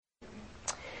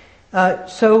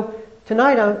So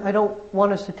tonight I don't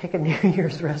want us to take a New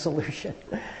Year's resolution.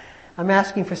 I'm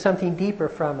asking for something deeper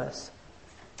from us.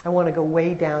 I want to go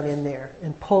way down in there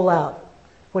and pull out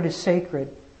what is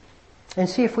sacred and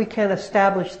see if we can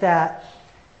establish that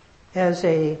as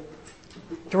a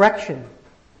direction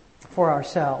for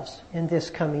ourselves in this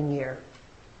coming year.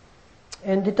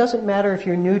 And it doesn't matter if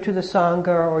you're new to the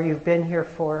Sangha or you've been here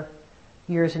for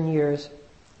years and years.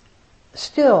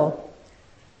 Still,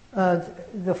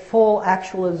 the full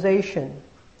actualization,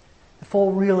 the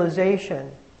full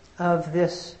realization of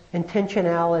this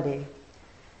intentionality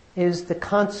is the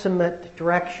consummate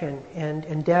direction and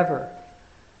endeavor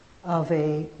of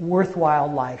a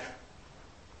worthwhile life.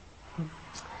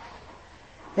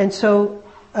 And so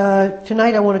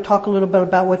tonight I want to talk a little bit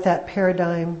about what that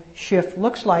paradigm shift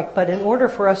looks like. But in order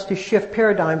for us to shift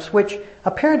paradigms, which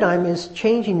a paradigm is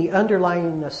changing the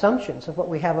underlying assumptions of what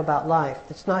we have about life.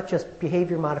 It's not just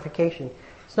behavior modification.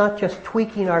 It's not just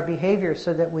tweaking our behavior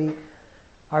so that we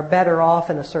are better off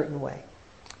in a certain way.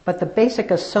 But the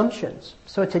basic assumptions.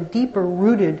 So it's a deeper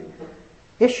rooted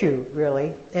issue,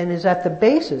 really, and is at the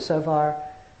basis of our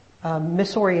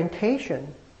misorientation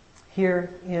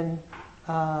here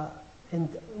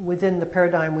within the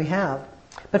paradigm we have.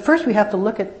 But first we have to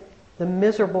look at the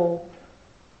miserable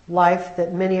life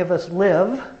that many of us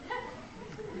live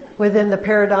within the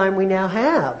paradigm we now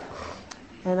have.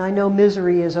 And I know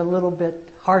misery is a little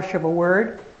bit harsh of a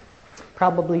word,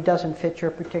 probably doesn't fit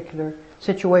your particular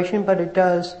situation, but it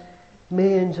does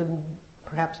millions and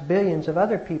perhaps billions of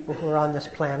other people who are on this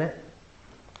planet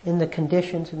in the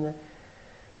conditions, in the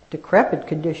decrepit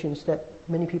conditions that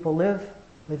many people live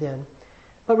within.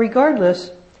 But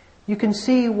regardless, you can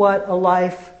see what a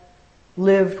life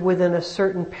lived within a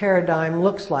certain paradigm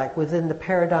looks like, within the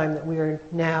paradigm that we are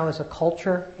now as a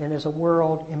culture and as a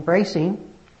world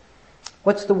embracing.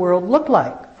 What's the world look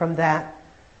like from that?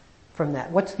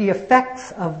 What's the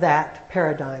effects of that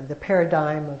paradigm? The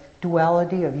paradigm of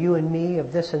duality, of you and me,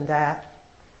 of this and that.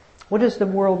 What does the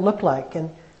world look like?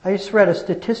 And I just read a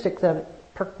statistic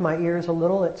that perked my ears a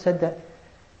little. It said that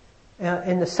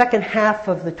in the second half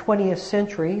of the 20th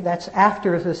century, that's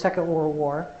after the Second World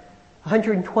War,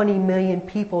 120 million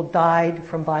people died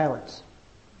from violence.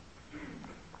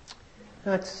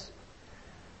 That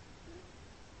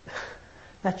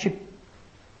should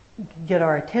get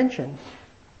our attention.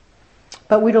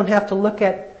 But we don't have to look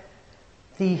at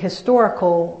the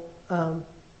historical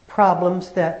problems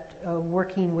that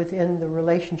working within the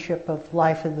relationship of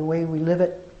life and the way we live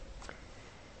it.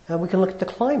 We can look at the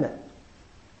climate.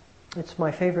 It's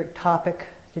my favorite topic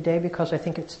today because I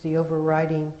think it's the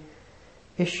overriding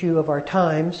issue of our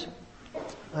times.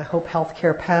 I hope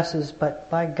healthcare passes, but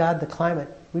by God, the climate,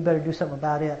 we better do something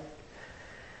about it.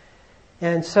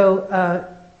 And so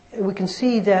we can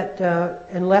see that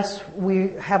unless we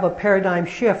have a paradigm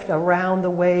shift around the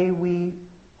way we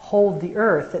hold the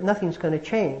earth, that nothing's going to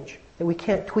change, that we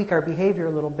can't tweak our behavior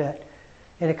a little bit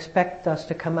and expect us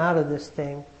to come out of this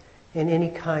thing in any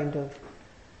kind of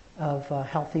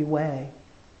healthy way.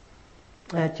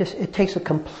 It takes a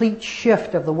complete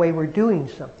shift of the way we're doing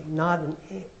something, not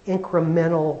an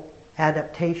incremental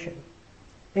adaptation.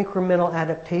 Incremental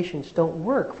adaptations don't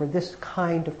work for this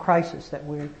kind of crisis that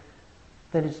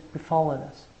has befallen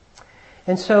us.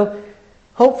 And so,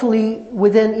 hopefully,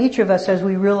 within each of us, as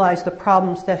we realize the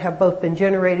problems that have both been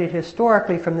generated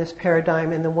historically from this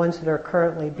paradigm and the ones that are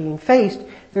currently being faced,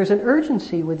 there's an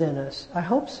urgency within us. I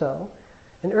hope so.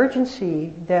 An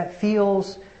urgency that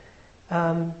feels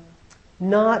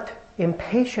not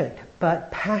impatient,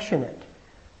 but passionate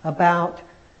about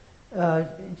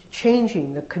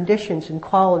changing the conditions and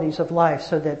qualities of life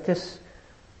so that this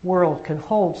world can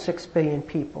hold 6 billion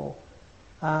people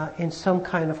in some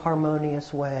kind of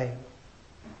harmonious way.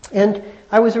 And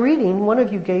I was reading, one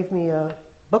of you gave me a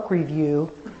book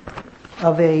review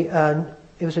of it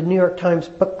was a New York Times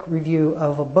book review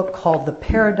of a book called The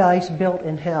Paradise Built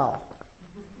in Hell.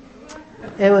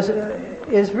 It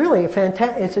is really a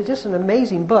fantastic, it's just an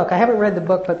amazing book. I haven't read the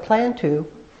book, but plan to.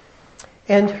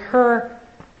 And her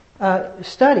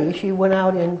study, she went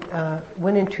out and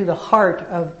went into the heart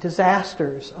of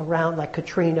disasters around, like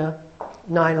Katrina,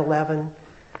 9/11,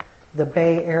 the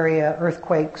Bay Area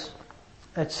earthquakes,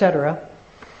 etc.,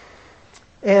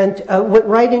 and went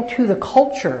right into the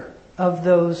culture of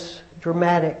those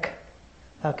dramatic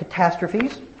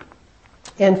catastrophes,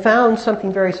 and found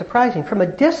something very surprising. From a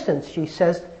distance, she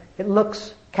says, it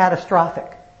looks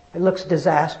catastrophic. It looks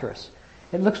disastrous.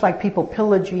 It looks like people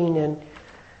pillaging and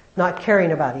not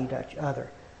caring about each other.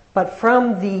 But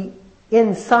from the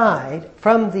inside,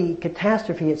 from the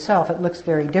catastrophe itself, it looks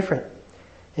very different.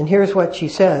 And here's what she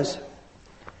says.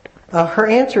 Her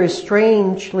answer is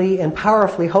strangely and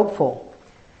powerfully hopeful.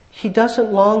 She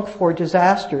doesn't long for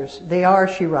disasters. They are,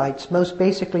 she writes, most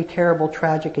basically terrible,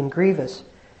 tragic, and grievous.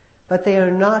 But they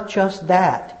are not just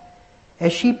that.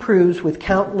 As she proves with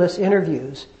countless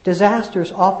interviews,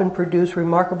 disasters often produce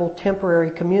remarkable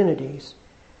temporary communities,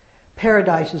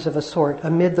 paradises of a sort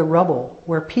amid the rubble,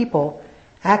 where people,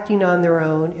 acting on their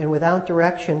own and without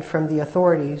direction from the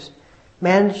authorities,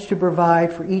 manage to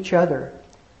provide for each other.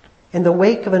 In the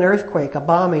wake of an earthquake, a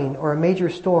bombing, or a major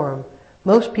storm,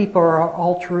 most people are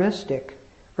altruistic,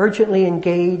 urgently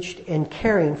engaged in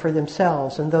caring for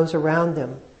themselves and those around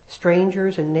them,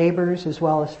 strangers and neighbors as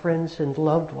well as friends and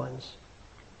loved ones.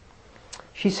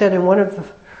 She said in one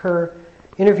of her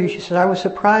interviews, she said, I was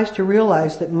surprised to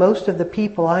realize that most of the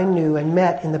people I knew and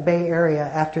met in the Bay Area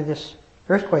after this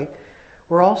earthquake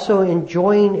were also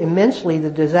enjoying immensely the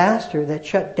disaster that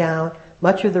shut down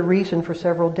much of the reason for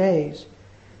several days.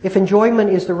 If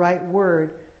enjoyment is the right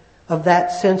word, of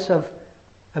that sense of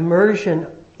immersion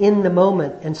in the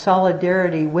moment and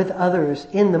solidarity with others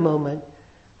in the moment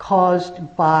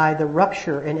caused by the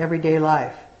rupture in everyday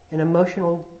life, an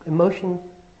emotion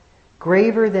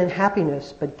graver than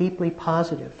happiness, but deeply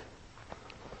positive.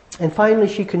 And finally,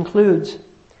 she concludes,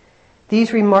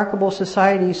 these remarkable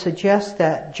societies suggest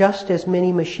that just as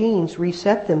many machines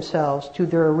reset themselves to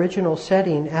their original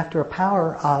setting after a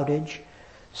power outage,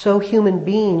 so human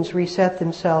beings reset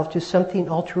themselves to something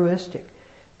altruistic,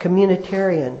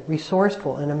 communitarian,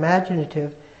 resourceful, and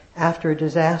imaginative after a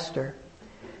disaster.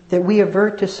 That we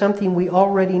avert to something we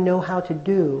already know how to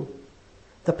do.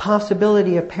 The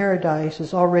possibility of paradise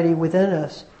is already within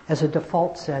us as a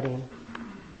default setting.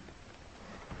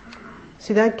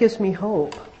 See, that gives me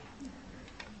hope.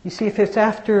 You see, if it's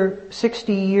after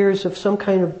 60 years of some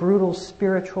kind of brutal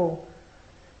spiritual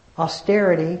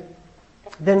austerity,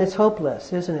 then it's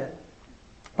hopeless, isn't it?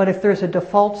 But if there's a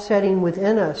default setting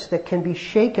within us that can be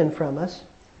shaken from us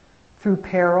through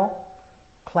peril,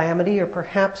 calamity, or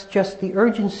perhaps just the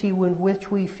urgency with which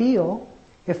we feel,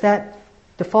 if that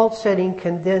default setting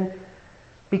can then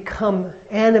become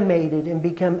animated and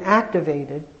become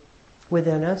activated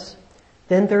within us,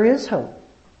 then there is hope.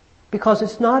 Because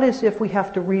it's not as if we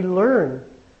have to relearn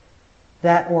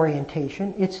that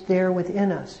orientation. It's there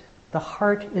within us. The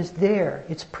heart is there.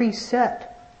 It's preset.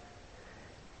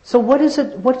 So what is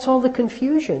it? What's all the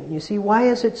confusion? You see, why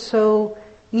is it so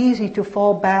easy to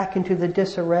fall back into the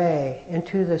disarray,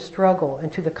 into the struggle,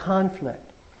 into the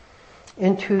conflict,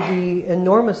 into the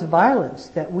enormous violence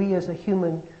that we as a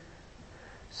human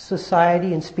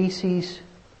society and species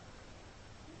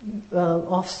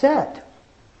offset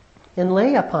and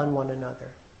lay upon one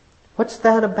another? What's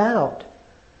that about?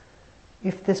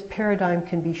 If this paradigm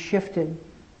can be shifted,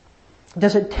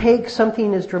 does it take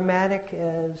something as dramatic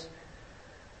as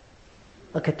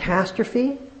a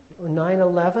catastrophe, or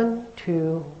 9/11,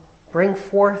 to bring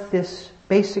forth this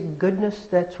basic goodness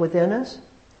that's within us?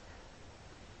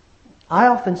 I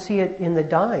often see it in the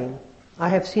dying. I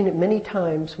have seen it many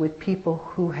times with people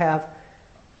who have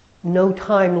no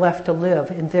time left to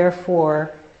live and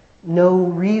therefore no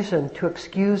reason to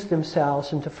excuse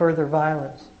themselves into further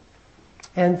violence.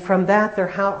 And from that, their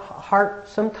heart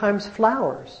sometimes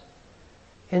flowers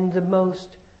in the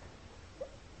most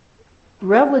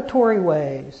revelatory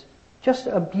ways. Just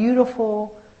a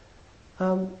beautiful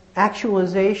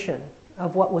actualization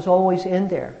of what was always in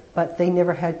there, but they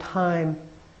never had time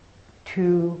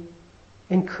to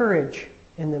encourage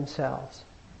in themselves.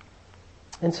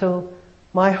 And so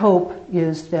my hope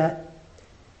is that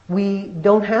we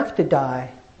don't have to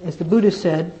die. As the Buddha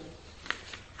said,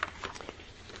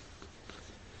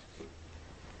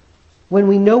 when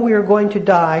we know we are going to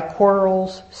die,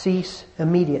 quarrels cease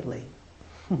immediately.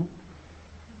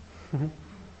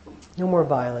 No more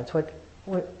violence.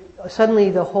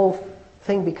 Suddenly the whole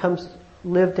thing becomes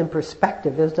lived in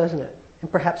perspective, doesn't it?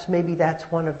 And perhaps maybe that's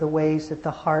one of the ways that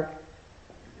the heart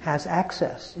has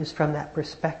access, is from that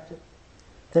perspective.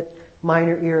 That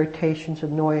minor irritations,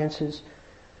 annoyances,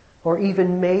 or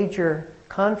even major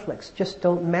conflicts just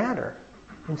don't matter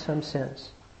in some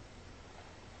sense.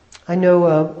 I know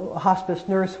a hospice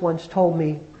nurse once told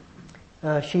me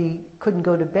she couldn't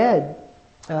go to bed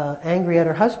angry at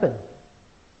her husband.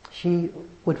 She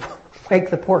would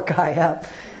wake the poor guy up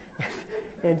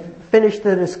and finish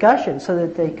the discussion so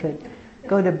that they could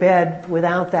go to bed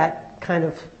without that kind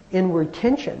of inward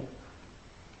tension.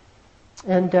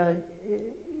 And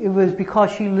it was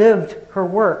because she lived her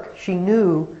work. She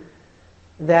knew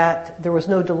that there was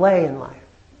no delay in life,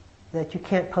 that you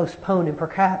can't postpone and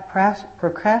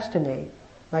procrastinate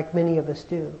like many of us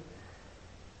do.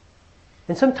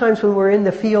 And sometimes when we're in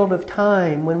the field of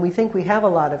time, when we think we have a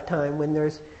lot of time, when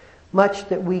there's much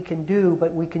that we can do,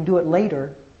 but we can do it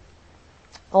later,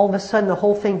 all of a sudden the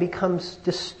whole thing becomes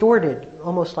distorted,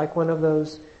 almost like one of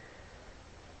those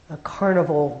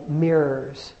carnival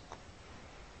mirrors.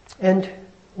 And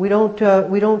we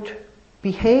don't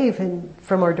behave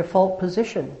from our default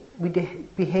position. We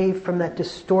behave from that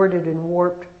distorted and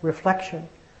warped reflection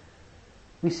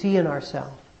we see in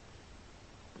ourselves.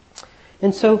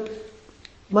 And so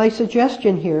my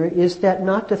suggestion here is that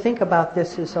not to think about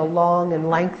this as a long and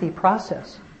lengthy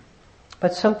process,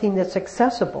 but something that's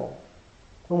accessible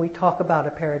when we talk about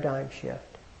a paradigm shift.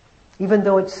 Even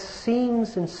though it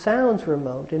seems and sounds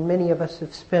remote, and many of us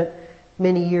have spent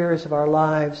many years of our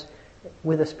lives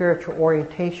with a spiritual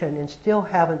orientation and still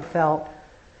haven't felt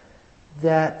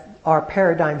that our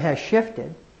paradigm has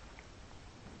shifted,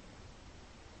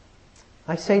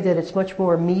 I say that it's much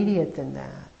more immediate than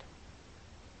that.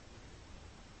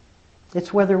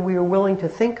 It's whether we are willing to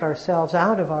think ourselves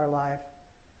out of our life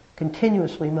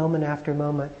continuously, moment after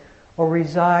moment, or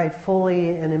reside fully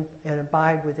and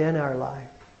abide within our life,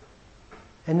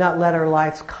 and not let our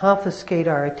lives confiscate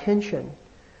our attention,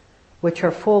 which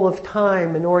are full of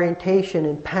time and orientation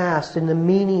and past and the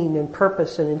meaning and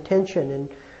purpose and intention and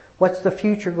what's the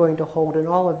future going to hold and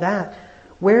all of that.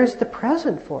 Where's the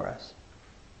present for us?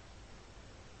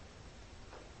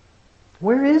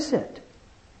 Where is it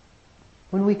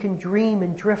when we can dream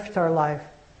and drift our life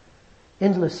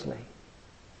endlessly?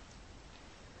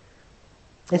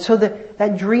 And so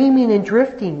that dreaming and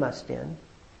drifting must end.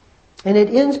 And it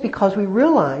ends because we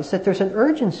realize that there's an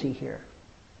urgency here.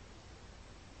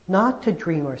 Not to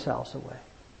dream ourselves away.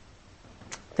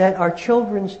 That our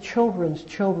children's children's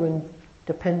children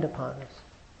depend upon us.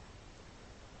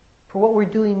 For what we're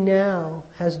doing now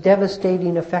has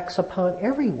devastating effects upon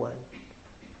everyone.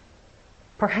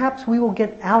 Perhaps we will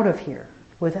get out of here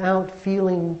without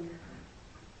feeling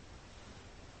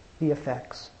the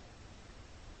effects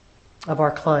of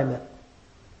our climate.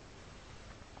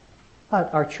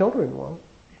 But our children won't.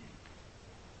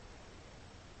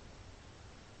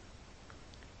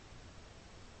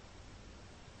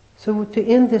 So to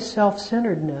end this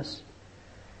self-centeredness,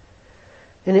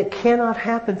 and it cannot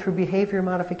happen through behavior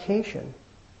modification.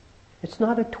 It's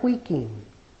not a tweaking.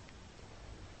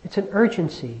 It's an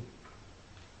urgency.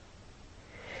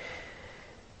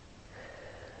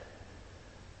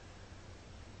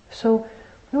 So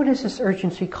what is this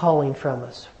urgency calling from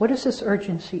us? What is this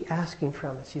urgency asking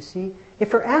from us? You see,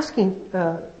 if we're asking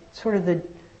sort of the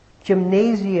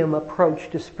gymnasium approach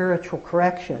to spiritual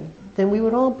correction, then we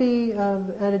would all be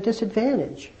at a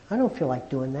disadvantage. I don't feel like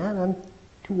doing that. I'm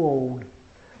too old.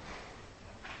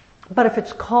 But if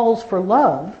it's calls for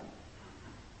love,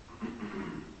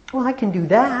 well, I can do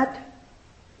that.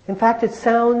 In fact, it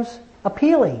sounds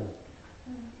appealing.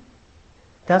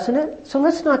 Doesn't it? So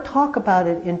let's not talk about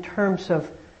it in terms of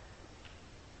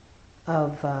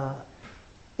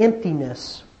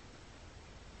emptiness.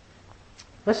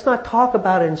 Let's not talk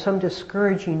about it in some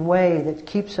discouraging way that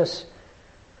keeps us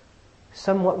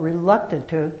somewhat reluctant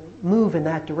to move in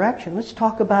that direction. Let's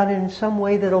talk about it in some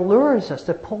way that allures us,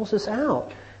 that pulls us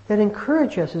out, that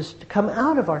encourages us to come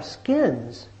out of our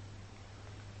skins.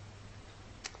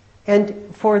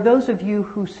 And for those of you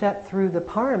who sat through the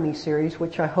Parami series,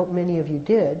 which I hope many of you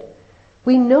did,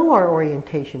 we know our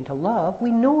orientation to love.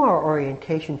 We know our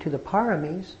orientation to the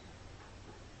Paramis.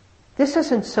 This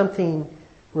isn't something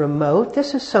remote.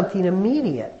 This is something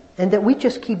immediate. And that we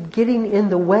just keep getting in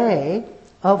the way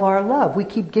of our love. We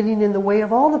keep getting in the way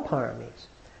of all the Paramis.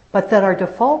 But that our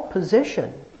default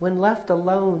position, when left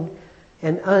alone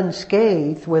and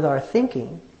unscathed with our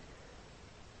thinking,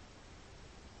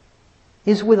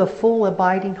 is with a full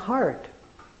abiding heart.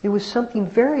 It was something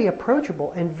very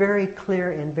approachable and very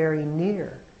clear and very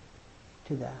near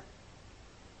to that.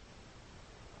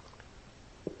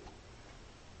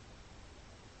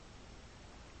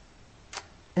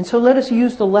 And so let us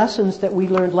use the lessons that we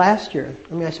learned last year.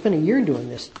 I mean, I spent a year doing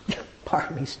this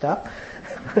Parami stuff.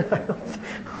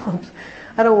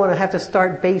 I don't want to have to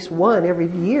start base one every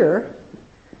year.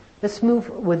 Let's move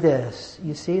with this,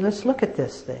 you see. Let's look at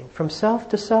this thing. From self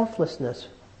to selflessness.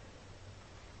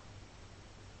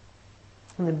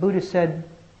 And the Buddha said,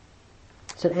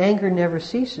 anger never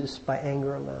ceases by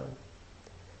anger alone.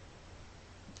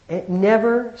 It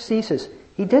never ceases.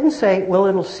 He didn't say, well,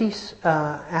 it'll cease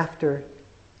after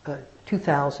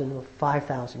 2,000 or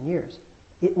 5,000 years.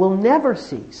 It will never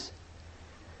cease.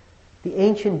 The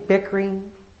ancient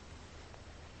bickering,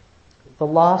 the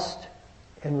lost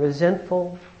and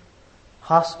resentful,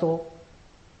 hostile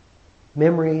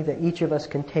memory that each of us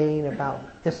contain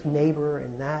about this neighbor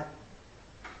and that.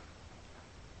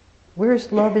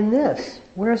 Where's love in this?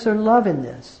 Where's there love in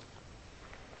this?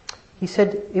 He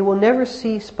said, it will never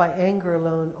cease by anger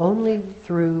alone, only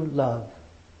through love.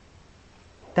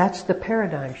 That's the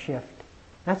paradigm shift.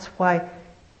 That's why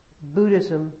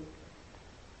Buddhism,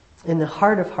 in the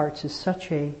heart of hearts, is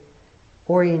such a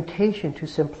orientation to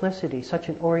simplicity, such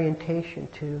an orientation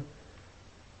to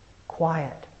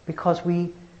quiet, because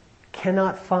we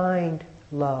cannot find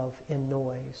love in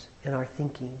noise, in our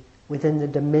thinking, within the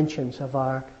dimensions of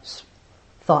our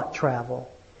thought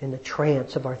travel, in the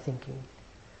trance of our thinking.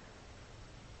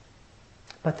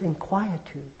 But in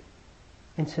quietude,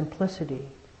 in simplicity,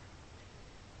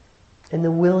 in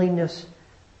the willingness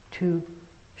to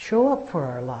show up for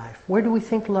our life. Where do we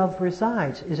think love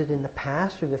resides? Is it in the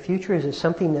past or the future? Is it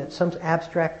something that, some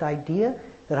abstract idea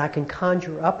that I can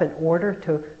conjure up in order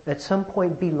to at some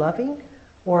point be loving?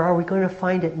 Or are we going to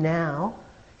find it now?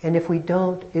 And if we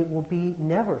don't, it will be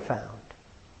never found.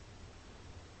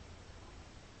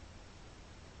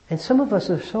 And some of us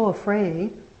are so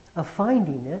afraid of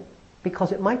finding it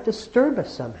because it might disturb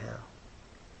us somehow.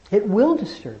 It will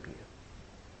disturb you.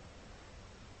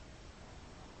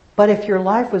 But if your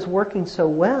life was working so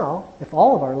well, if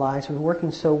all of our lives were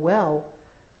working so well,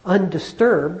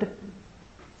 undisturbed,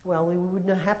 well, we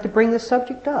wouldn't have to bring this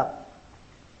subject up.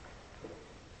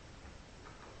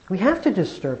 We have to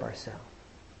disturb ourselves.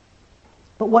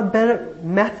 But what better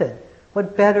method,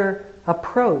 what better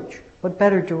approach, what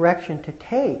better direction to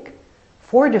take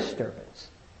for disturbance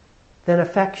than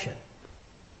affection,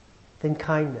 than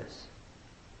kindness?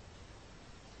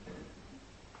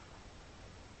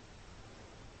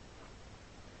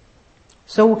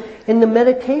 So in the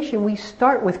meditation, we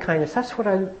start with kindness. That's what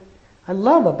I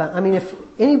love about, if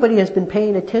anybody has been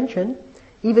paying attention,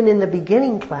 even in the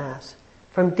beginning class,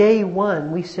 from day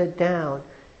one, we sit down,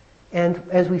 and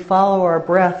as we follow our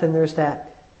breath, and there's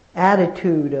that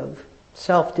attitude of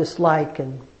self-dislike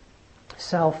and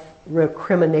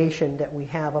self-recrimination that we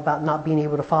have about not being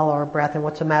able to follow our breath and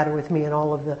what's the matter with me and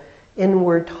all of the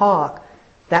inward talk,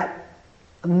 that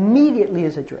immediately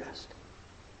is addressed.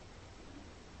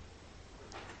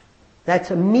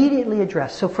 That's immediately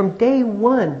addressed. So from day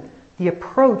one, the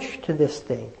approach to this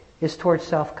thing is towards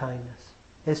self-kindness,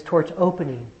 is towards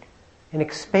opening and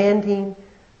expanding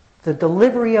the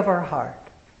delivery of our heart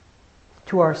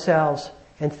to ourselves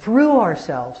and through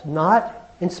ourselves,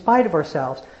 not in spite of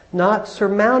ourselves, not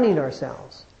surmounting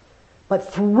ourselves,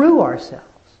 but through ourselves.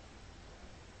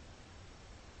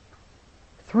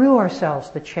 Through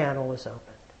ourselves, the channel is open.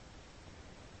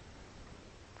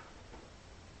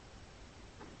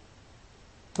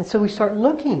 And so we start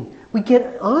looking. We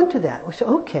get onto that. We say,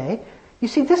 okay, you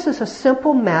see, this is a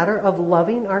simple matter of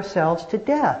loving ourselves to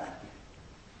death.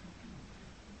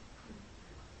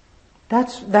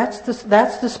 That's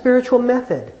the spiritual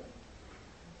method.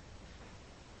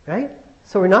 Right?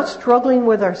 So we're not struggling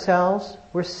with ourselves.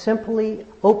 We're simply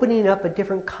opening up a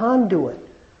different conduit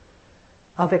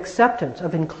of acceptance,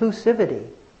 of inclusivity,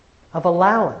 of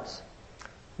allowance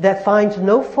that finds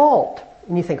no fault.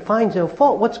 And you think, finds no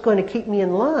fault, what's going to keep me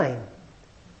in line?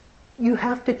 You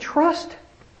have to trust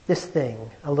this thing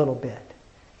a little bit.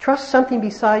 Trust something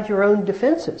besides your own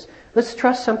defenses. Let's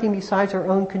trust something besides our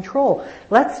own control.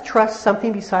 Let's trust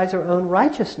something besides our own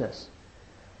righteousness.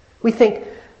 We think,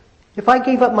 if I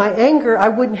gave up my anger, I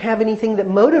wouldn't have anything that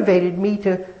motivated me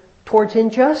towards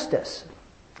injustice.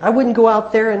 I wouldn't go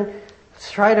out there and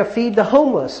try to feed the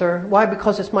homeless. Or why?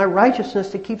 Because it's my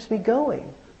righteousness that keeps me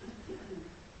going.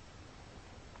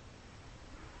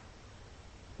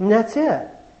 And that's it.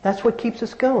 That's what keeps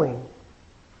us going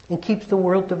and keeps the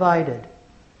world divided.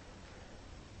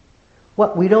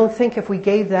 What, we don't think if we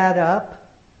gave that up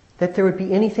that there would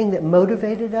be anything that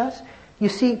motivated us? You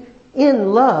see,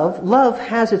 in love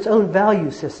has its own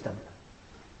value system.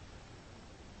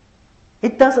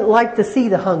 It doesn't like to see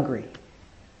the hungry.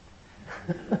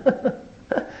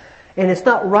 And it's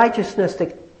not righteousness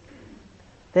that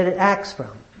it acts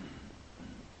from.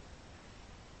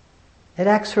 It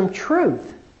acts from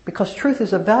truth. Because truth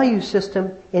is a value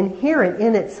system inherent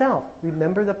in itself.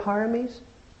 Remember the paramis?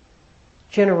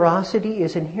 Generosity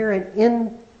is inherent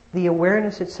in the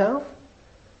awareness itself.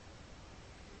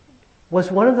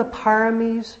 Was one of the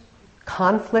paramis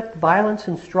conflict, violence,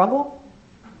 and struggle?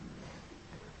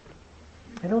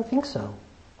 I don't think so.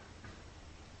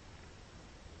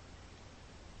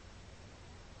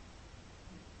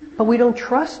 But we don't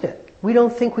trust it. We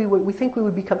think we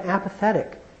would become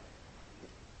apathetic.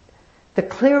 The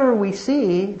clearer we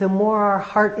see, the more our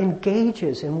heart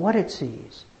engages in what it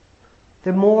sees.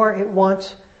 The more it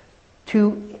wants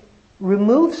to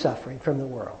remove suffering from the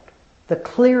world. The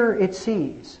clearer it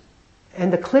sees.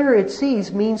 And the clearer it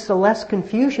sees means the less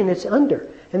confusion it's under.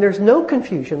 And there's no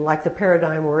confusion like the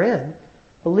paradigm we're in.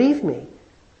 Believe me.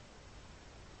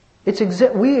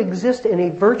 We exist in a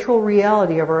virtual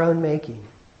reality of our own making.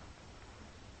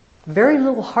 Very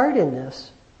little heart in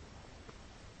this.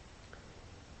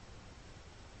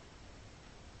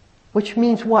 Which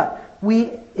means what?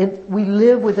 We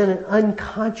live within an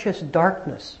unconscious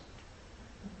darkness,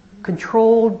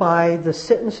 controlled by the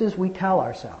sentences we tell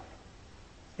ourselves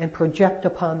and project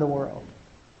upon the world.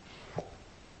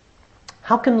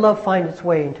 How can love find its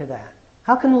way into that?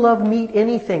 How can love meet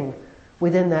anything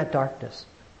within that darkness?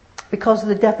 Because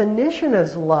the definition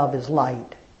of love is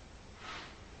light.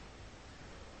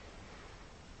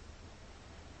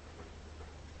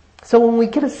 So when we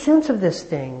get a sense of this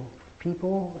thing,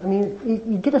 people,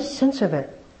 you get a sense of it,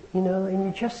 and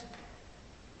you just,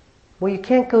 you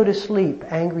can't go to sleep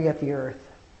angry at the earth.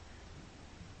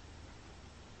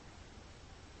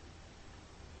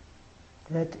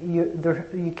 That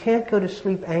you can't go to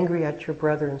sleep angry at your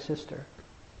brother and sister.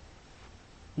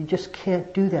 You just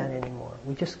can't do that anymore.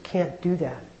 We just can't do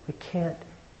that. We can't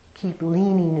keep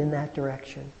leaning in that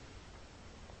direction.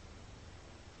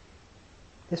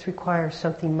 This requires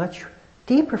something much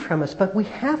deeper from us, but we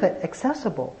have it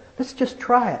accessible. Let's just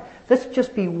try it. Let's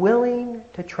just be willing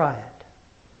to try it.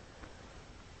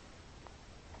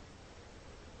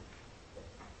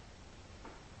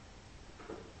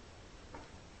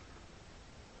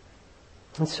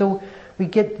 And so we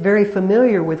get very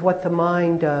familiar with what the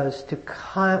mind does to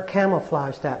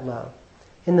camouflage that love.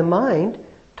 And the mind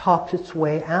talks its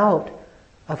way out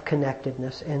of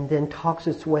connectedness and then talks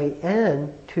its way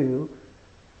into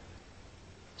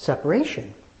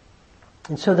separation.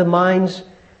 And so the mind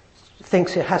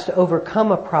thinks it has to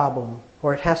overcome a problem,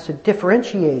 or it has to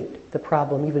differentiate the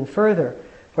problem even further,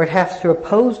 or it has to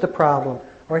oppose the problem,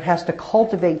 or it has to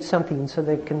cultivate something so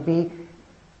that it can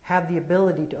have the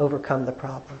ability to overcome the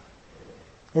problem.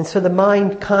 And so the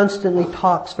mind constantly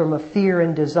talks from a fear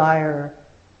and desire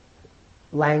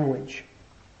language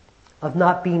of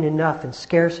not being enough and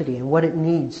scarcity and what it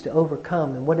needs to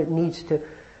overcome and what it needs to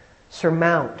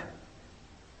surmount.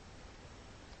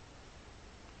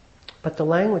 But the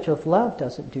language of love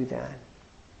doesn't do that.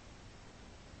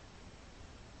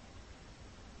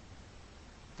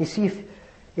 You see,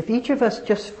 if each of us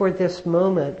just for this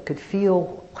moment could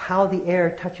feel how the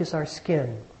air touches our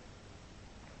skin.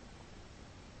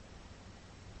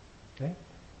 Okay?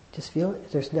 Just feel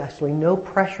it. There's actually no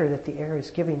pressure that the air is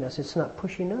giving us. It's not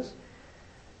pushing us.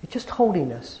 It's just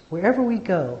holding us. Wherever we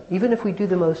go, even if we do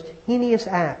the most heinous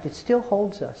act, it still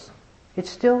holds us. It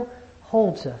still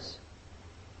holds us.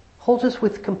 Holds us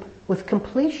with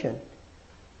completion.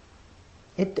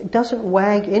 It doesn't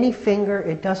wag any finger.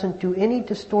 It doesn't do any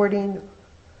distorting.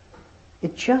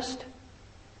 It just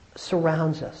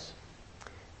surrounds us.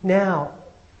 Now,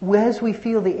 as we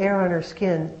feel the air on our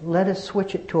skin, let us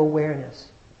switch it to awareness.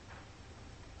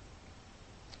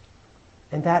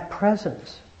 And that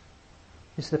presence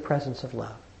is the presence of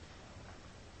love.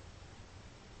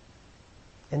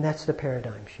 And that's the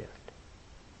paradigm shift.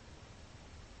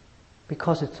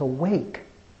 Because it's awake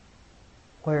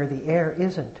where the air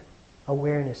isn't.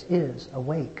 Awareness is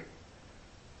awake.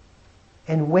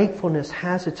 And wakefulness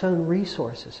has its own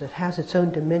resources. It has its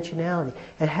own dimensionality.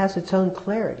 It has its own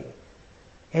clarity.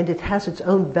 And it has its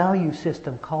own value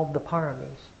system called the paramis.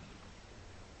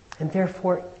 And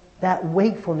therefore, that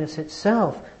wakefulness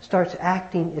itself starts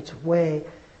acting its way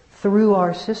through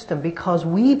our system because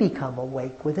we become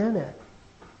awake within it.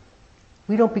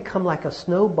 We don't become like a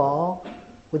snowball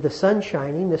with the sun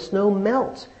shining. The snow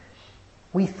melts.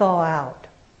 We thaw out.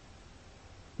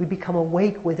 We become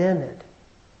awake within it.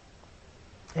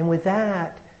 And with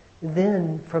that,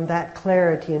 then from that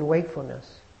clarity and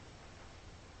wakefulness,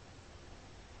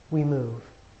 we move.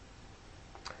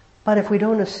 But if we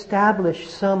don't establish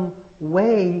some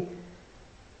way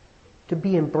to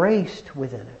be embraced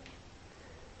within it,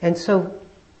 and so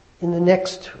in the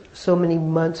next so many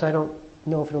months, I don't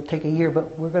know if it'll take a year,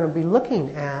 but we're going to be looking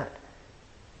at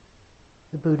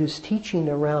the Buddha's teaching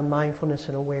around mindfulness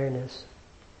and awareness.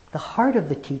 The heart of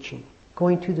the teaching,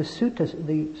 going to the sutta,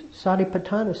 the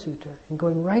Satipatthana Sutta, and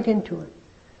going right into it.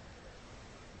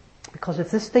 Because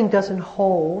if this thing doesn't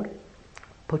hold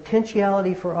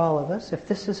potentiality for all of us, if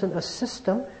this isn't a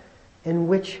system in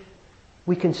which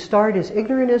we can start as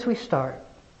ignorant as we start,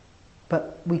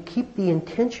 but we keep the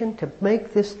intention to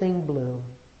make this thing bloom,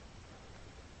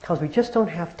 because we just don't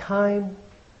have time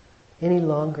any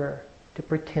longer to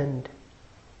pretend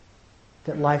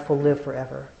that life will live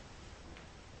forever.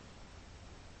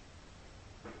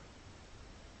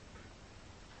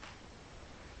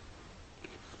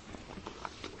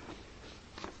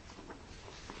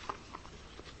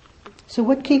 So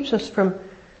what keeps us from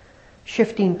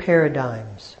shifting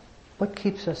paradigms? What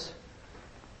keeps us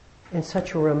in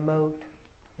such a remote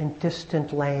and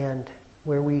distant land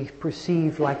where we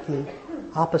perceive like the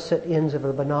opposite ends of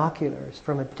the binoculars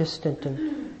from a distant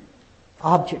and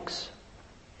objects.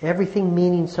 Everything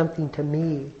meaning something to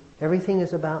me. Everything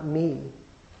is about me.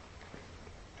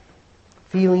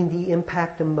 Feeling the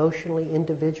impact emotionally,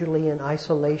 individually, in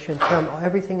isolation from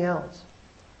everything else.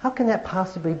 How can that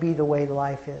possibly be the way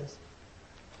life is?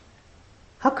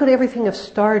 How could everything have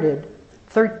started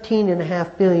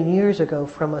 13.5 billion years ago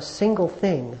from a single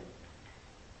thing,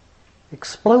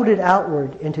 exploded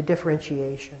outward into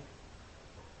differentiation?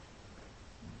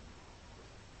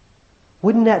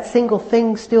 Wouldn't that single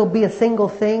thing still be a single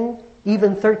thing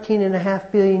even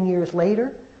 13.5 billion years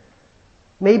later?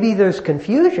 Maybe there's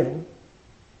confusion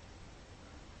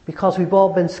because we've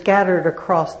all been scattered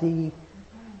across the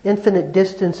infinite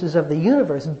distances of the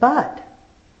universe, but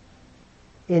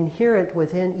inherent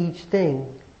within each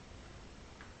thing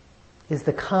is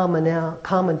the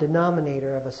common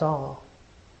denominator of us all.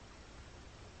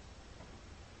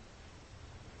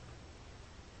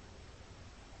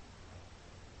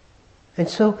 And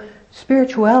so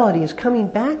spirituality is coming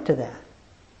back to that.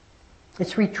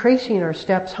 It's retracing our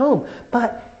steps home.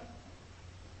 But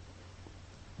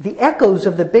the echoes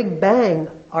of the Big Bang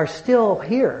are still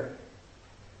here.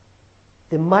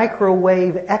 The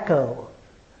microwave echo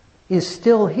is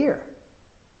still here.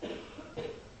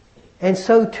 And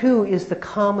so too is the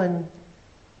common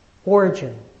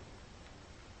origin.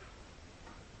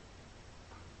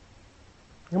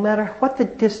 No matter what the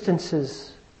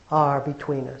distances are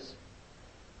between us.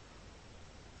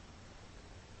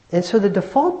 And so the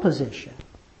default position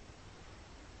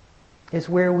is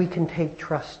where we can take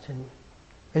trust and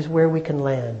is where we can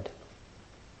land.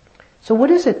 So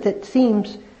what is it that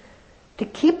seems to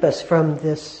keep us from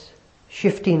this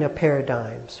shifting of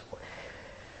paradigms?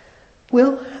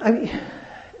 Well,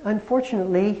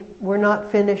 unfortunately, we're not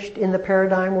finished in the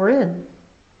paradigm we're in.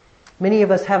 Many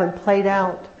of us haven't played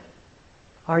out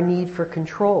our need for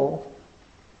control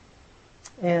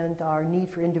and our need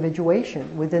for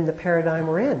individuation within the paradigm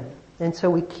we're in. And so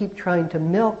we keep trying to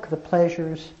milk the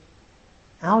pleasures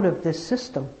out of this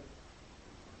system.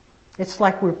 It's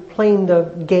like we're playing the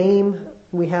game.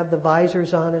 We have the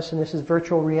visors on us, and this is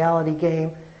virtual reality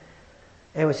game.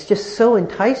 And it's just so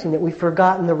enticing that we've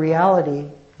forgotten the reality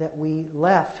that we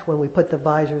left when we put the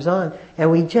visors on.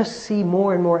 And we just see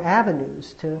more and more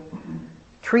avenues to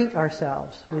treat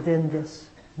ourselves within this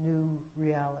new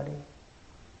reality.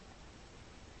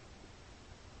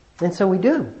 And so we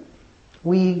do.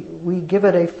 We give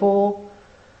it a full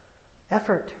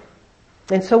effort.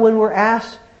 And so when we're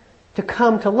asked to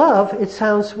come to love, it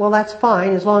sounds, well, that's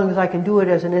fine as long as I can do it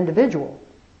as an individual.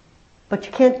 But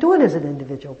you can't do it as an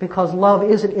individual because love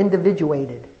isn't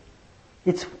individuated.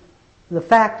 It's the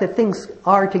fact that things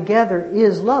are together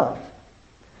is love.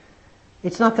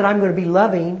 It's not that I'm going to be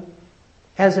loving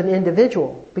as an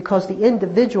individual because the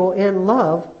individual and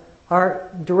love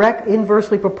are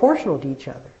inversely proportional to each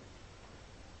other.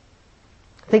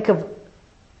 Think of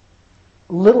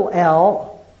little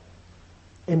L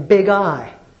and big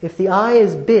I. If the I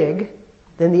is big,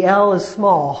 then the L is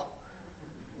small.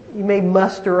 You may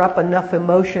muster up enough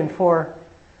emotion for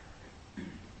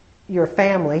your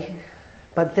family,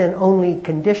 but then only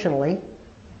conditionally.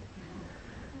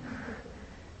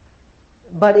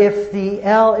 But if the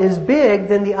L is big,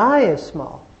 then the I is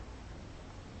small.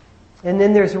 And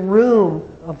then there's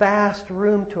a vast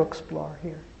room to explore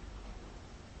here.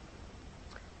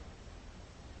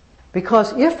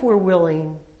 Because if we're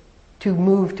willing to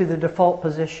move to the default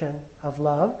position of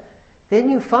love, then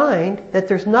you find that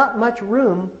there's not much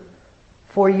room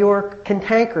for your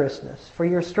cantankerousness, for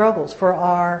your struggles, for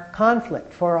our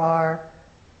conflict, for our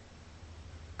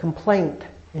complaint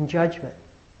and judgment.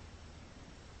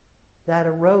 That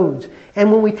erodes. And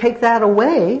when we take that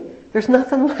away, there's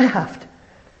nothing left.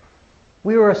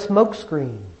 We were a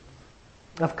smokescreen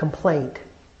of complaint.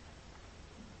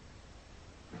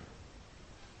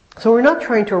 So we're not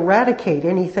trying to eradicate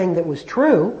anything that was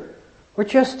true. We're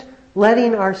just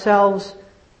letting ourselves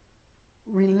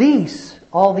release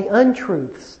all the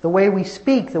untruths, the way we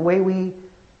speak, the way we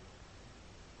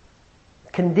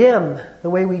condemn, the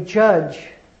way we judge,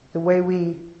 the way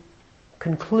we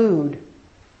conclude.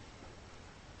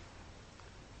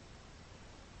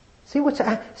 See what's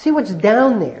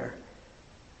down there.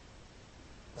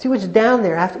 See what's down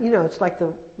there. After, it's like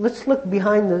let's look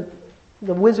behind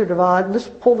the Wizard of Oz. Let's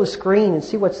pull the screen and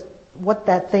see what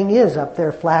that thing is up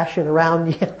there flashing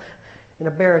around you in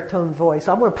a baritone voice.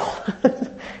 I'm going to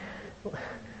pull.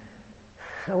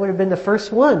 I would have been the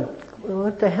first one.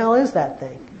 What the hell is that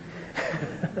thing?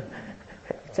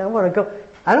 So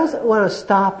I don't want to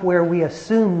stop where we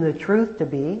assume the truth to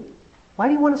be. Why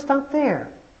do you want to stop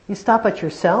there? You stop at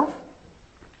yourself?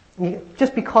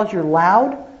 Just because you're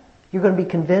loud, you're going to be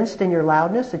convinced in your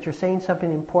loudness that you're saying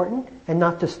something important and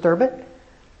not disturb it?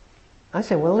 I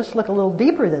say, well, let's look a little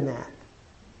deeper than that.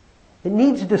 It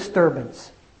needs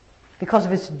disturbance. Because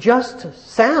if it's just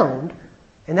sound,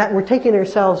 and that we're taking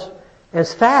ourselves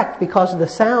as fact because of the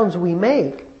sounds we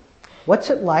make,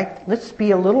 what's it like? Let's be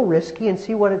a little risky and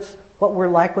see what we're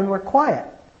like when we're quiet.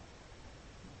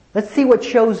 Let's see what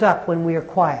shows up when we are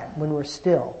quiet, when we're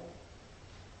still.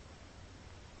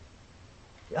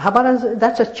 How about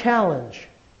that's a challenge?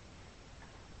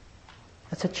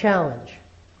 That's a challenge.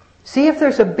 See if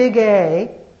there's a big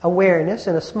A, awareness,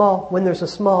 and when there's a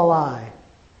small I.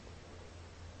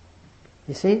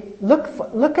 You see?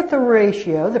 Look at the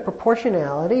ratio, the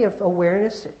proportionality of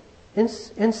awareness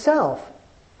in self.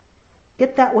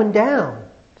 Get that one down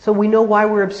so we know why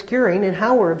we're obscuring and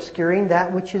how we're obscuring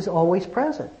that which is always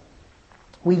present.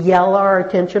 We yell our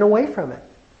attention away from it.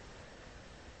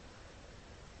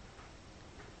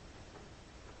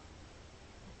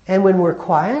 And when we're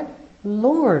quiet,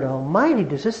 Lord Almighty,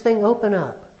 does this thing open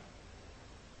up?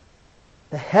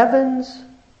 The heavens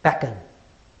beckon.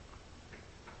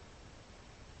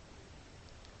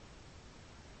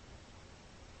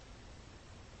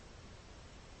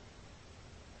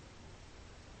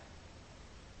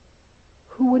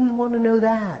 Who wouldn't want to know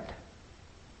that?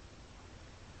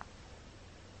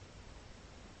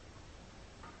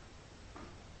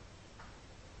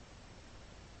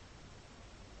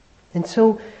 And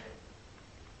so,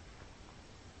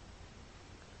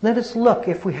 let us look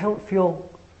if we don't feel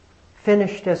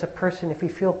finished as a person, if we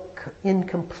feel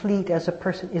incomplete as a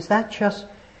person. Is that just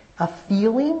a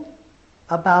feeling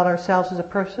about ourselves as a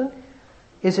person?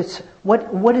 Is it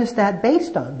what is that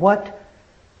based on?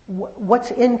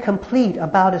 What's incomplete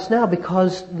about us now?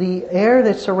 Because the air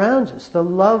that surrounds us, the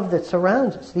love that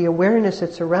surrounds us, the awareness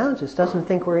that surrounds us doesn't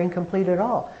think we're incomplete at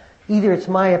all. Either it's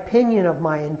my opinion of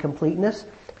my incompleteness,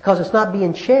 because it's not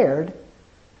being shared.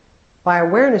 My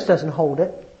awareness doesn't hold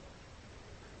it.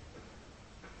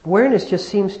 Awareness just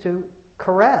seems to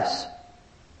caress,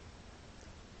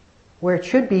 where it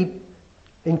should be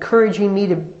encouraging me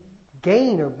to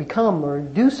gain or become or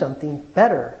do something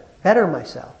better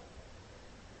myself.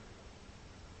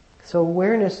 So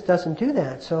awareness doesn't do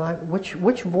that. So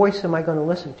which voice am I going to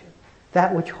listen to?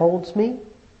 That which holds me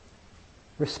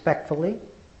respectfully,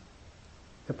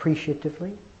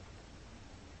 appreciatively?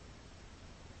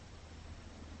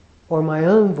 Or my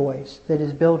own voice that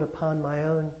is built upon my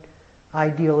own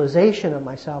idealization of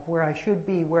myself, where I should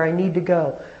be, where I need to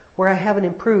go, where I haven't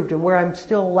improved and where I'm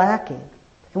still lacking.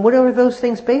 And what are those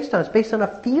things based on? It's based on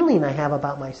a feeling I have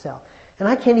about myself. And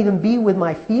I can't even be with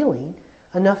my feeling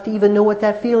enough to even know what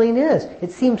that feeling is.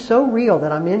 It seems so real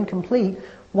that I'm incomplete.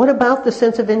 What about the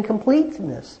sense of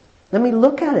incompleteness? Let me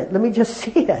look at it. Let me just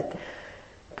see it.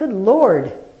 Good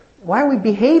Lord, why are we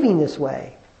behaving this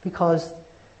way? Because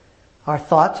our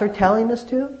thoughts are telling us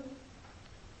to?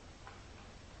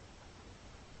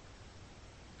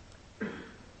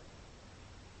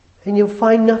 And you'll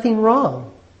find nothing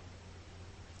wrong.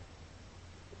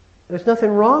 There's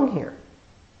nothing wrong here.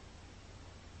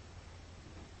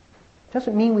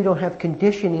 Doesn't mean we don't have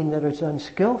conditioning that is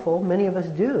unskillful. Many of us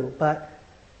do. But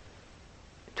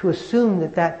to assume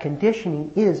that that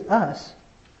conditioning is us,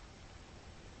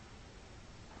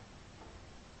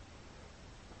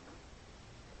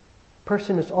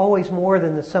 person is always more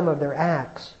than the sum of their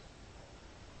acts.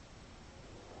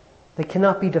 They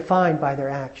cannot be defined by their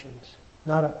actions,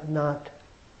 not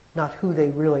who they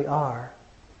really are.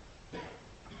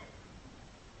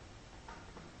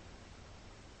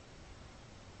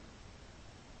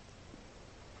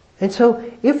 And so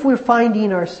if we're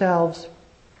finding ourselves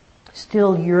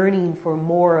still yearning for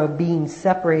more of being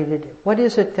separated, what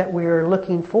is it that we're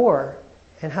looking for?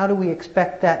 And how do we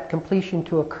expect that completion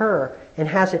to occur? And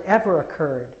has it ever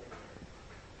occurred?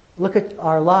 Look at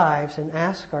our lives and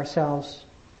ask ourselves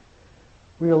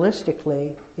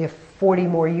realistically if 40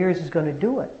 more years is going to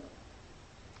do it.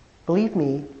 Believe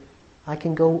me, I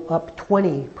can go up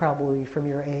 20 probably from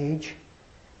your age,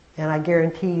 and I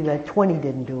guarantee that 20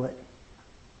 didn't do it.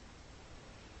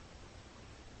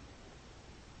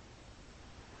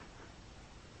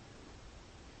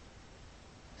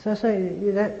 So I say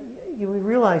that we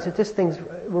realize that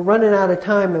we're running out of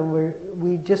time, and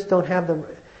we just don't have the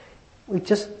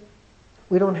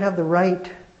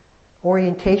right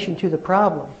orientation to the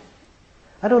problem.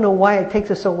 I don't know why it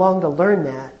takes us so long to learn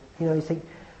that. You think,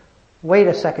 wait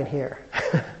a second here.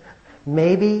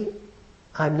 Maybe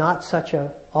I'm not such an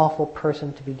awful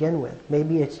person to begin with.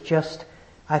 Maybe it's just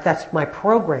that's my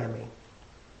programming.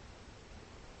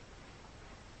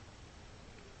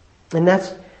 And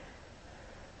that's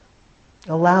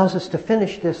allows us to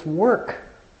finish this work,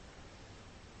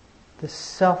 this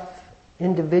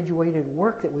self-individuated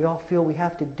work that we all feel we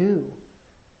have to do,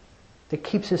 that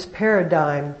keeps this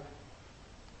paradigm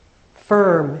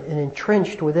firm and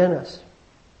entrenched within us.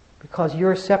 Because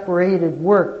your separated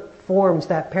work forms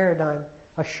that paradigm,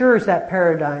 assures that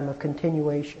paradigm of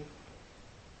continuation.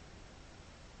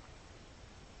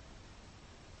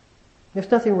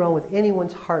 There's nothing wrong with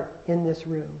anyone's heart in this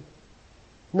room.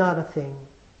 Not a thing.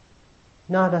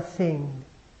 Not a thing.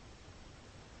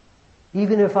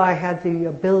 Even if I had the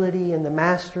ability and the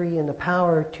mastery and the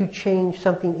power to change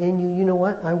something in you, you know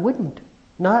what? I wouldn't.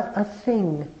 Not a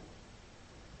thing.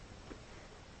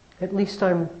 At least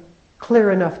I'm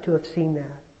clear enough to have seen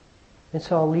that. And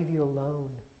so I'll leave you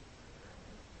alone.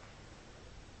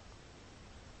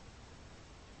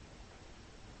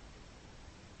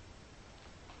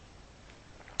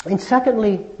 And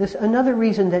secondly, there's another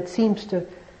reason that seems to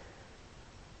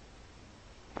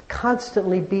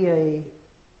constantly be a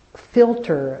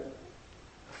filter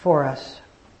for us,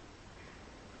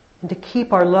 and to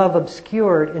keep our love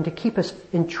obscured and to keep us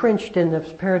entrenched in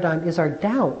this paradigm, is our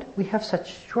doubt. We have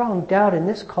such strong doubt in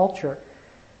this culture.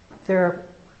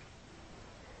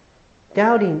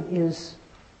 Doubting is,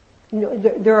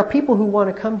 there are people who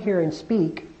want to come here and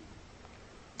speak,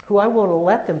 who I want to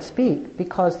let them speak,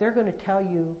 because they're going to tell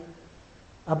you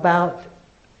about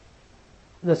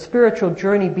the spiritual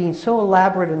journey being so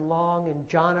elaborate and long, and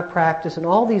jhana practice and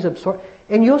all these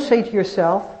and you'll say to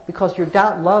yourself, because your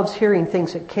doubt loves hearing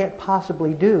things it can't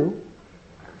possibly do,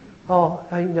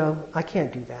 I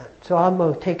can't do that. So I'm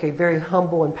going to take a very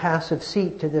humble and passive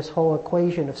seat to this whole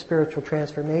equation of spiritual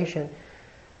transformation,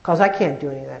 because I can't do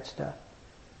any of that stuff.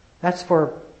 That's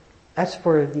for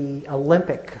the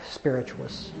Olympic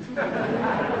spiritualists.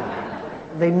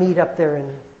 They meet up there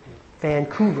in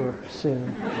Vancouver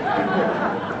soon.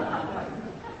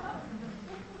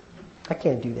 I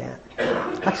can't do that.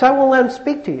 So I won't let them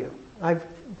speak to you. I've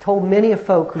told many of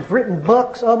folk who've written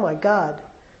books, oh my God,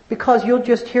 because you'll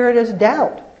just hear it as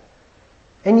doubt.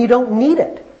 And you don't need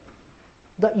it.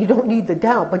 You don't need the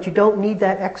doubt, but you don't need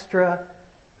that extra,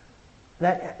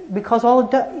 because all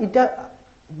it does,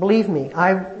 believe me,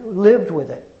 I've lived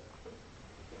with it.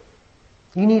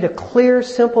 You need a clear,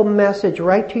 simple message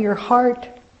right to your heart.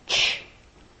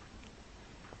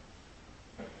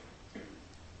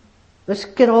 Let's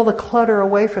get all the clutter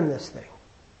away from this thing.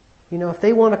 If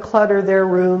they want to clutter their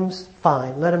rooms,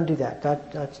 fine, let them do that.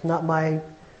 That's not my...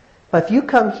 But if you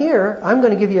come here, I'm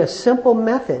going to give you a simple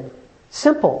method.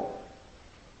 Simple.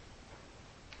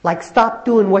 Like stop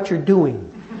doing what you're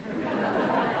doing.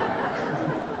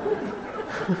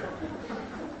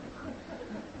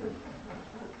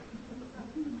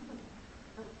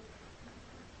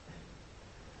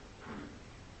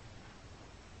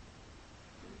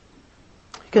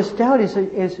 Because doubt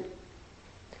is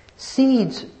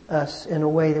seeds us in a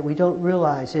way that we don't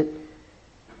realize. It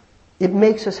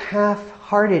makes us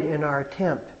half-hearted in our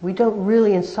attempt. We don't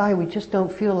really inside, we just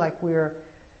don't feel like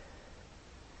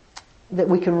that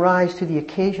we can rise to the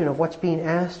occasion of what's being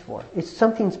asked for. It's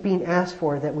something's being asked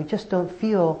for that we just don't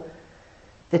feel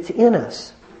that's in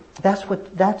us.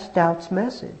 That's doubt's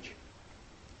message.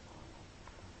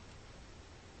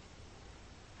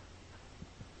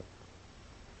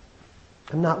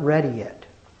 I'm not ready yet.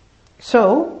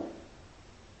 So,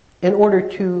 in order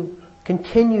to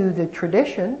continue the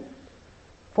tradition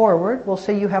forward, we'll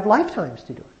say you have lifetimes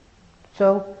to do it.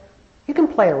 So, you can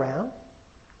play around.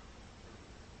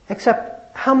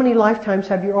 Except, how many lifetimes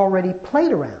have you already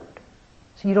played around?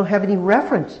 So you don't have any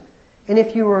reference. And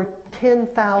if you were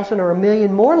 10,000 or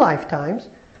 1,000,000 more lifetimes,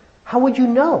 how would you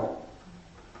know?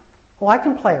 Well, I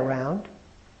can play around.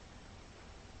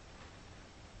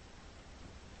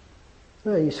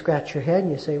 Well, you scratch your head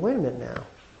and you say, wait a minute now.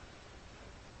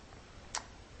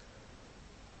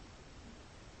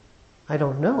 I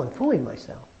don't know, I'm fooling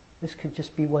myself. This could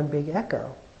just be one big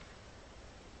echo.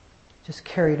 Just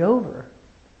carried over.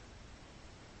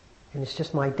 And it's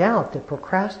just my doubt that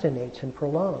procrastinates and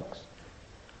prolongs.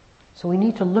 So we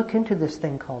need to look into this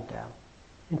thing called doubt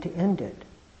and to end it.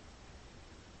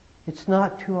 It's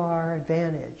not to our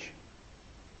advantage.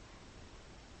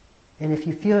 And if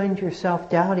you find yourself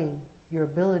doubting your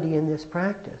ability in this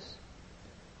practice,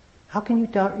 how can you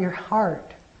doubt your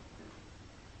heart?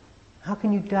 How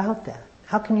can you doubt that?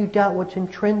 How can you doubt what's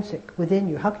intrinsic within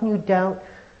you? How can you doubt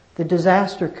the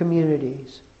disaster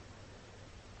community's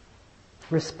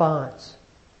response?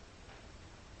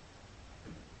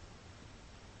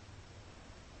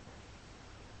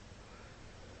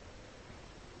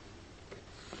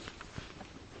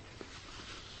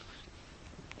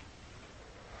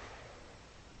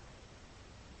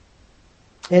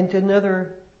 And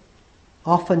another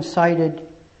often cited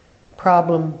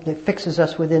problem that fixes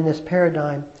us within this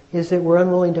paradigm is that we're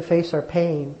unwilling to face our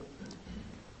pain.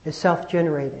 It's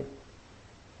self-generated.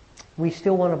 We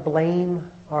still want to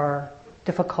blame our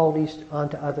difficulties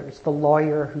onto others. The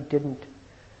lawyer who didn't,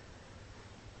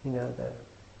 the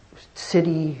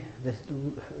city that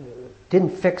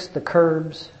didn't fix the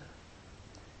curbs.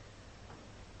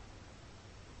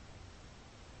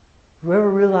 We're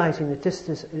realizing that this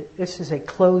is a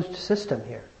closed system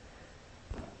here.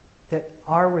 That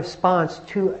our response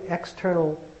to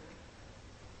external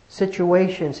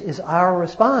situations is our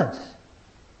response.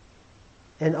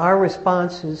 And our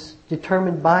response is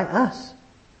determined by us.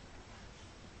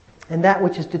 And that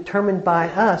which is determined by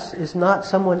us is not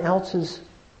someone else's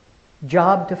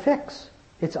job to fix.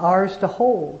 It's ours to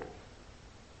hold,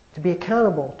 to be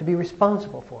accountable, to be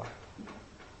responsible for.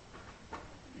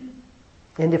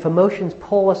 And if emotions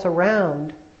pull us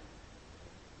around,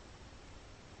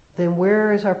 then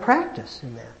where is our practice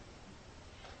in that?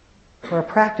 Our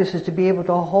practice is to be able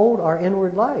to hold our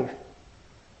inward life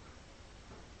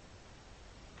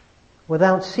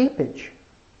without seepage.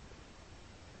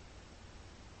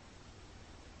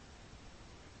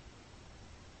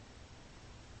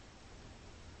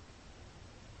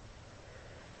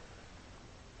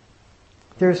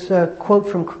 There's a quote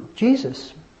from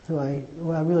Jesus, who I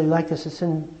really like this. It's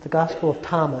in the Gospel of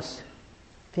Thomas.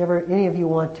 If any of you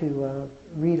want to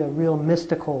read a real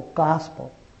mystical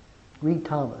gospel, read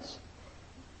Thomas.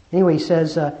 Anyway, he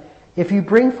says, if you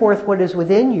bring forth what is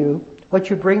within you, what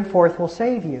you bring forth will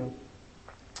save you.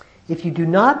 If you do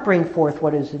not bring forth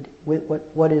what is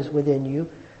within you,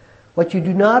 what you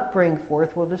do not bring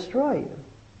forth will destroy you.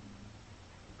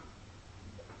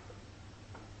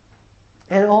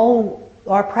 And all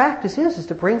our practice is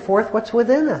to bring forth what's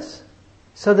within us,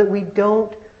 so that we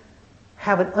don't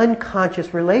have an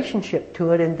unconscious relationship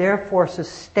to it and therefore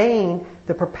sustain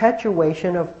the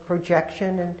perpetuation of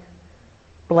projection and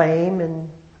blame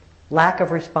and lack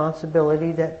of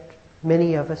responsibility that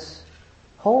many of us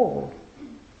hold.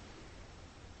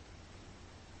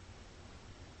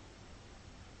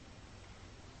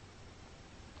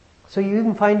 So you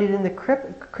even find it in the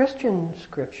Christian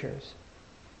scriptures.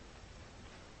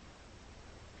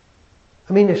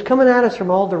 I mean, it's coming at us from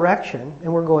all direction,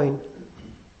 and we're going.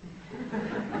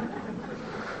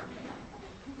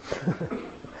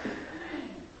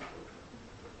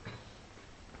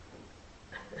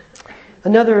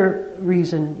 Another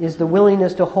reason is the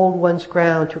willingness to hold one's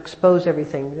ground, to expose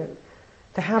everything,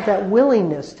 to have that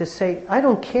willingness to say, I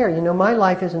don't care, my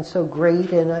life isn't so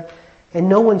great, and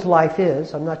no one's life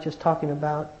is. I'm not just talking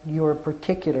about your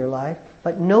particular life,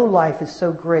 but no life is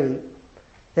so great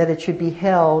that it should be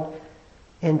held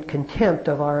in contempt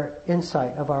of our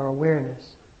insight, of our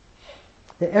awareness.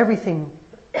 That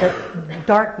that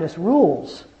darkness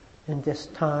rules in this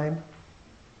time,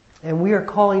 and we are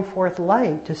calling forth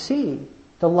light to see,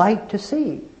 the light to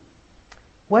see.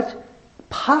 What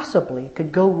possibly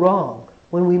could go wrong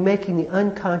when we're making the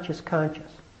unconscious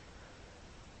conscious?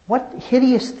 What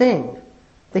hideous thing?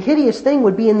 The hideous thing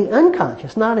would be in the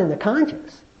unconscious, not in the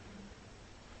conscious.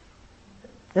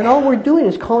 And all we're doing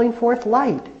is calling forth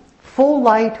light. Full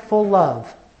light, full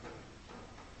love.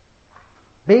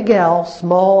 Big L,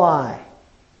 small I.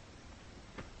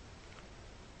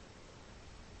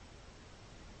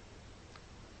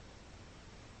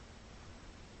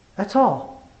 That's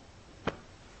all.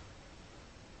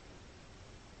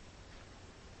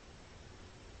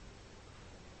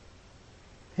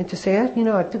 And to say,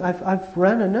 I've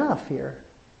run enough here.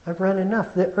 I've run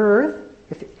enough. The earth,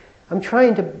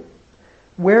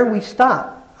 where we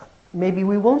stop, maybe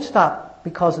we won't stop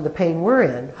because of the pain we're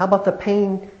in. How about the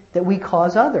pain that we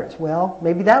cause others? Well,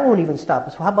 maybe that won't even stop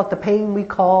us. Well, how about the pain we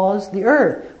cause the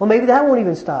earth? Well, maybe that won't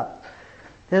even stop.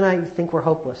 Then I think we're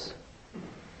hopeless.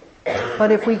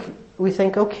 But if we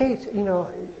think, okay,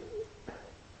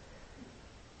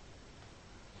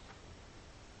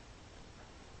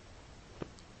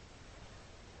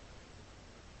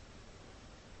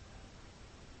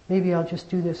 maybe I'll just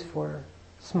do this for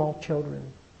small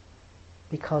children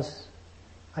because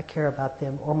I care about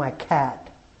them, or my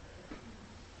cat.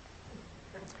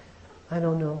 I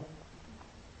don't know.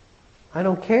 I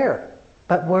don't care.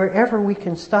 But wherever we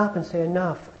can stop and say,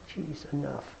 enough,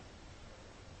 enough.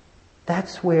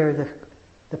 That's where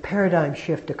the paradigm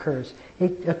shift occurs.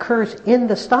 It occurs in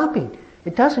the stopping.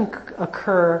 It doesn't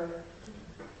occur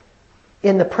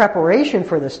in the preparation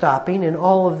for the stopping and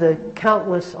all of the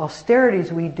countless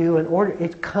austerities we do in order.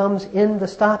 It comes in the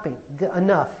stopping.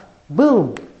 Enough.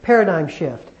 Boom. Paradigm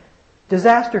shift.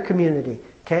 Disaster community.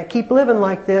 Can't keep living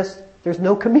like this. There's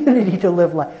no community to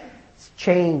live like. It's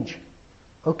change.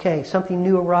 Okay, something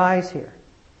new arise here.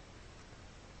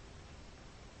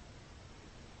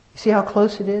 You see how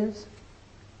close it is?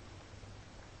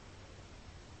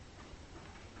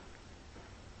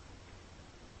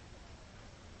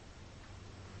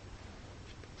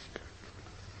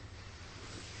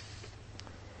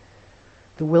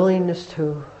 The willingness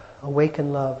to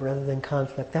awaken love rather than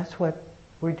conflict. That's what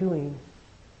we're doing.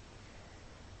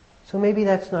 So maybe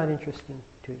that's not interesting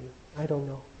to you. I don't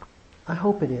know. I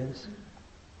hope it is.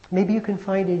 Maybe you can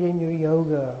find it in your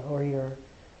yoga or your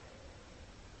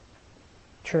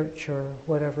church or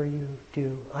whatever you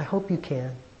do. I hope you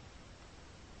can.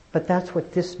 But that's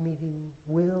what this meeting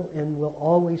will and will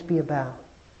always be about.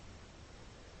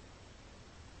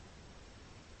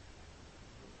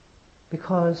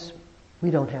 Because we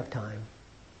don't have time.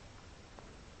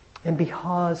 And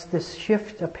because this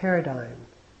shift of paradigm,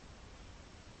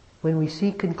 when we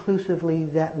see conclusively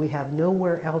that we have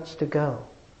nowhere else to go,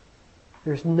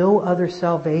 there's no other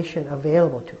salvation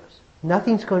available to us.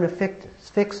 Nothing's going to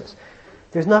fix us.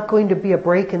 There's not going to be a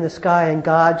break in the sky and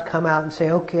God come out and say,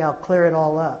 okay, I'll clear it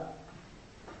all up.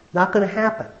 Not going to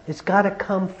happen. It's got to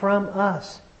come from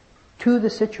us to the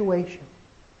situation.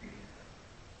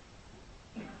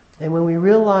 And when we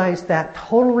realize that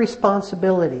total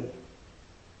responsibility,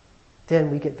 then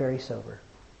we get very sober.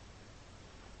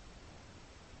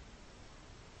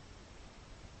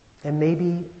 And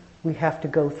maybe we have to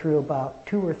go through about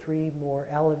 2 or 3 more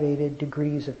elevated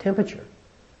degrees of temperature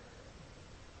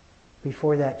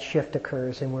before that shift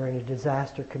occurs and we're in a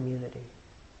disaster community.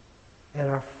 And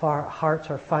our hearts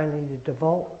are finally the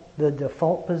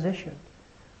default position.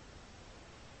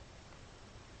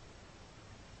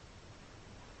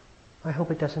 I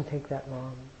hope it doesn't take that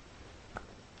long.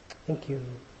 Thank you.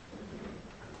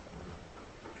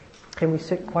 Can we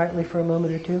sit quietly for a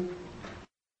moment or two?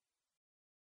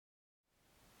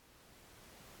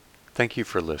 Thank you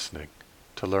for listening.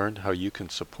 To learn how you can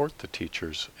support the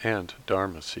teachers and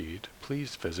Dharma Seed,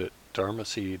 please visit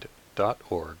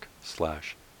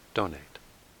dharmaseed.org/donate.